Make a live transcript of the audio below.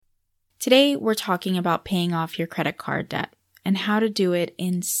Today, we're talking about paying off your credit card debt and how to do it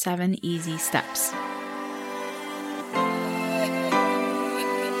in 7 easy steps.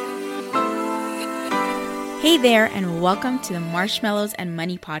 Hey there, and welcome to the Marshmallows and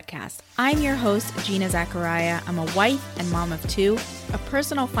Money Podcast. I'm your host, Gina Zachariah. I'm a wife and mom of 2, a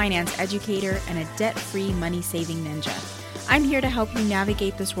personal finance educator, and a debt-free money-saving ninja. I'm here to help you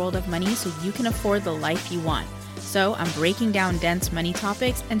navigate this world of money so you can afford the life you want. So I'm breaking down dense money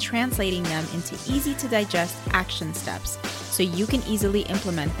topics and translating them into easy-to-digest action steps so you can easily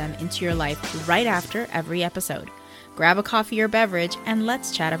implement them into your life right after every episode. Grab a coffee or beverage, and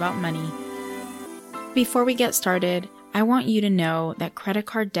let's chat about money. Before we get started, I want you to know that credit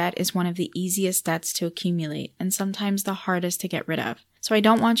card debt is one of the easiest debts to accumulate and sometimes the hardest to get rid of. So I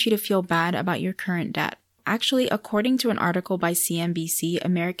don't want you to feel bad about your current debt. Actually, according to an article by CNBC,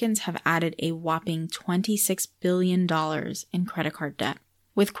 Americans have added a whopping $26 billion in credit card debt.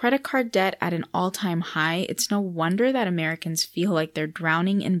 With credit card debt at an all-time high, it's no wonder that Americans feel like they're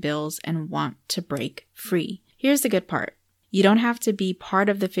drowning in bills and want to break free. Here's the good part. You don't have to be part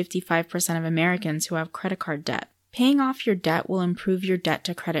of the 55% of Americans who have credit card debt. Paying off your debt will improve your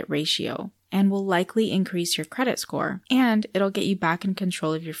debt-to-credit ratio and will likely increase your credit score, and it'll get you back in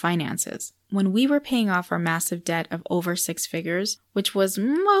control of your finances. When we were paying off our massive debt of over 6 figures, which was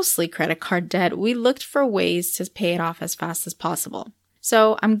mostly credit card debt, we looked for ways to pay it off as fast as possible.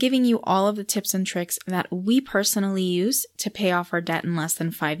 So I'm giving you all of the tips and tricks that we personally use to pay off our debt in less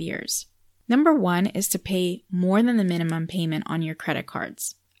than 5 years. Number 1 is to pay more than the minimum payment on your credit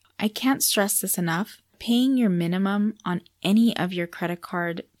cards. I can't stress this enough. Paying your minimum on any of your credit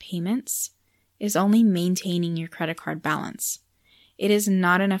card payments is only maintaining your credit card balance. It is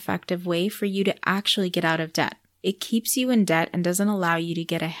not an effective way for you to actually get out of debt. It keeps you in debt and doesn't allow you to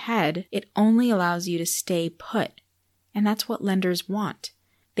get ahead. It only allows you to stay put. And that's what lenders want.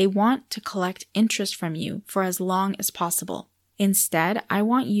 They want to collect interest from you for as long as possible. Instead, I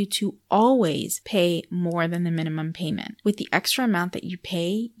want you to always pay more than the minimum payment. With the extra amount that you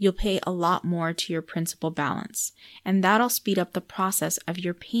pay, you'll pay a lot more to your principal balance, and that'll speed up the process of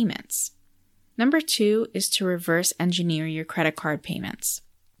your payments. Number 2 is to reverse engineer your credit card payments.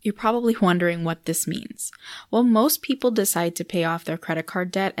 You're probably wondering what this means. Well, most people decide to pay off their credit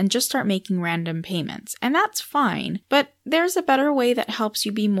card debt and just start making random payments, and that's fine, but there's a better way that helps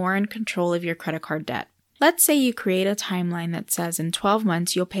you be more in control of your credit card debt. Let's say you create a timeline that says in 12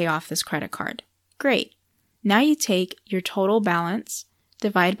 months you'll pay off this credit card. Great. Now you take your total balance,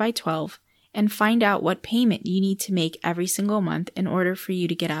 divide by 12, and find out what payment you need to make every single month in order for you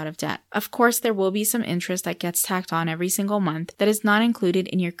to get out of debt. Of course, there will be some interest that gets tacked on every single month that is not included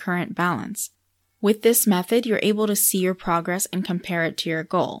in your current balance. With this method, you're able to see your progress and compare it to your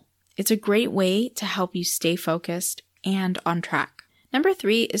goal. It's a great way to help you stay focused and on track. Number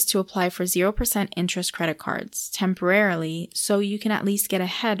 3 is to apply for 0% interest credit cards temporarily so you can at least get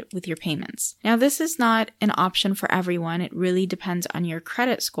ahead with your payments. Now, this is not an option for everyone. It really depends on your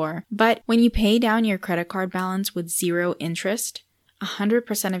credit score. But when you pay down your credit card balance with 0 interest,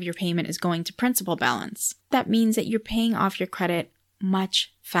 100% of your payment is going to principal balance. That means that you're paying off your credit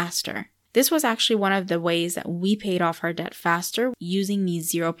much faster. This was actually one of the ways that we paid off our debt faster using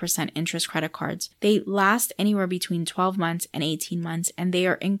these 0% interest credit cards. They last anywhere between 12 months and 18 months, and they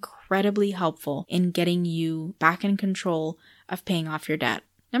are incredibly helpful in getting you back in control of paying off your debt.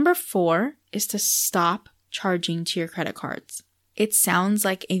 Number 4 is to stop charging to your credit cards. It sounds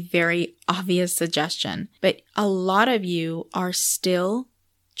like a very obvious suggestion, but a lot of you are still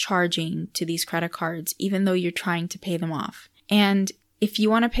charging to these credit cards even though you're trying to pay them off. And if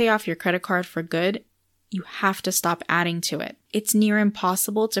you want to pay off your credit card for good, you have to stop adding to it. It's near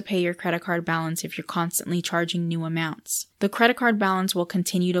impossible to pay your credit card balance if you're constantly charging new amounts. The credit card balance will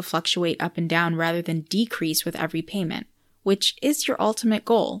continue to fluctuate up and down rather than decrease with every payment, which is your ultimate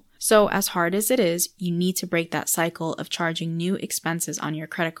goal. So as hard as it is, you need to break that cycle of charging new expenses on your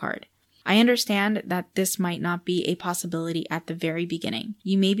credit card. I understand that this might not be a possibility at the very beginning.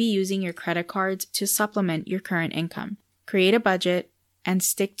 You may be using your credit cards to supplement your current income. Create a budget and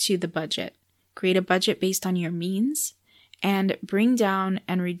stick to the budget. Create a budget based on your means and bring down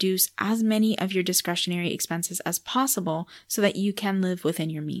and reduce as many of your discretionary expenses as possible so that you can live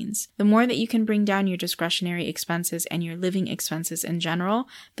within your means. The more that you can bring down your discretionary expenses and your living expenses in general,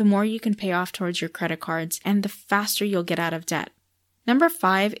 the more you can pay off towards your credit cards and the faster you'll get out of debt. Number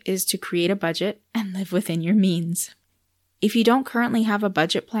 5 is to create a budget and live within your means. If you don't currently have a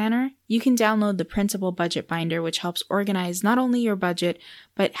budget planner, you can download the Principal Budget Binder, which helps organize not only your budget,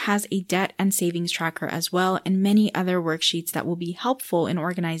 but has a debt and savings tracker as well, and many other worksheets that will be helpful in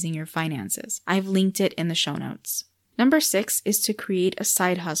organizing your finances. I've linked it in the show notes. Number 6 is to create a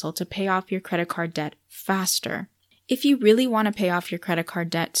side hustle to pay off your credit card debt faster. If you really want to pay off your credit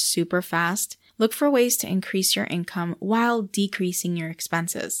card debt super fast, look for ways to increase your income while decreasing your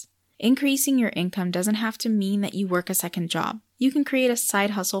expenses. Increasing your income doesn't have to mean that you work a second job. You can create a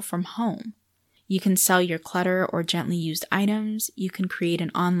side hustle from home. You can sell your clutter or gently used items. You can create an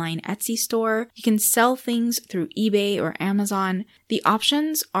online Etsy store. You can sell things through eBay or Amazon. The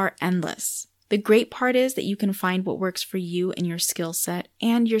options are endless. The great part is that you can find what works for you and your skill set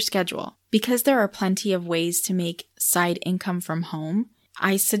and your schedule. Because there are plenty of ways to make side income from home,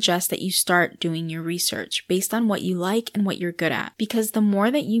 I suggest that you start doing your research based on what you like and what you're good at. Because the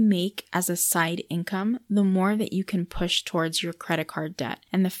more that you make as a side income, the more that you can push towards your credit card debt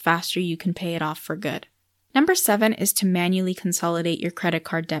and the faster you can pay it off for good. Number 7 is to manually consolidate your credit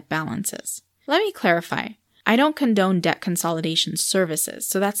card debt balances. Let me clarify. I don't condone debt consolidation services,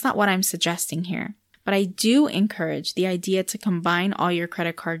 so that's not what I'm suggesting here. But I do encourage the idea to combine all your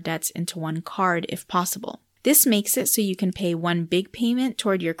credit card debts into one card if possible. This makes it so you can pay one big payment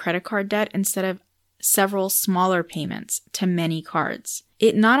toward your credit card debt instead of several smaller payments to many cards.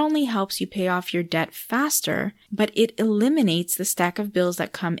 It not only helps you pay off your debt faster, but it eliminates the stack of bills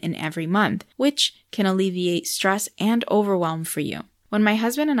that come in every month, which can alleviate stress and overwhelm for you. When my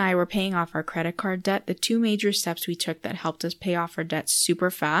husband and I were paying off our credit card debt, the 2 major steps we took that helped us pay off our debt super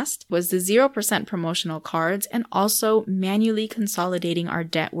fast was the 0% promotional cards and also manually consolidating our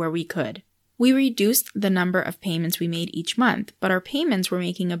debt where we could. We reduced the number of payments we made each month, but our payments were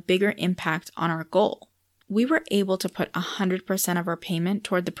making a bigger impact on our goal. We were able to put 100% of our payment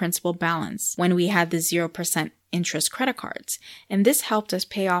toward the principal balance when we had the 0% interest credit cards, and this helped us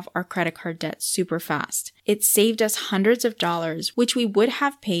pay off our credit card debt super fast. It saved us hundreds of dollars, which we would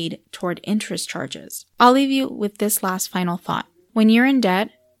have paid toward interest charges. I'll leave you with this last final thought. When you're in debt,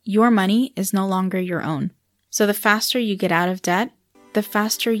 your money is no longer your own. So the faster you get out of debt, the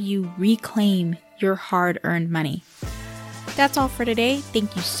faster you reclaim your hard-earned money. That's all for today.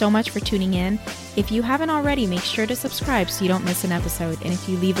 Thank you so much for tuning in. If you haven't already, make sure to subscribe so you don't miss an episode. And if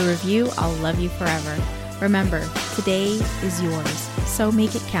you leave a review, I'll love you forever. Remember, today is yours, so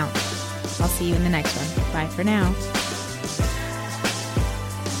make it count. I'll see you in the next one. Bye for now.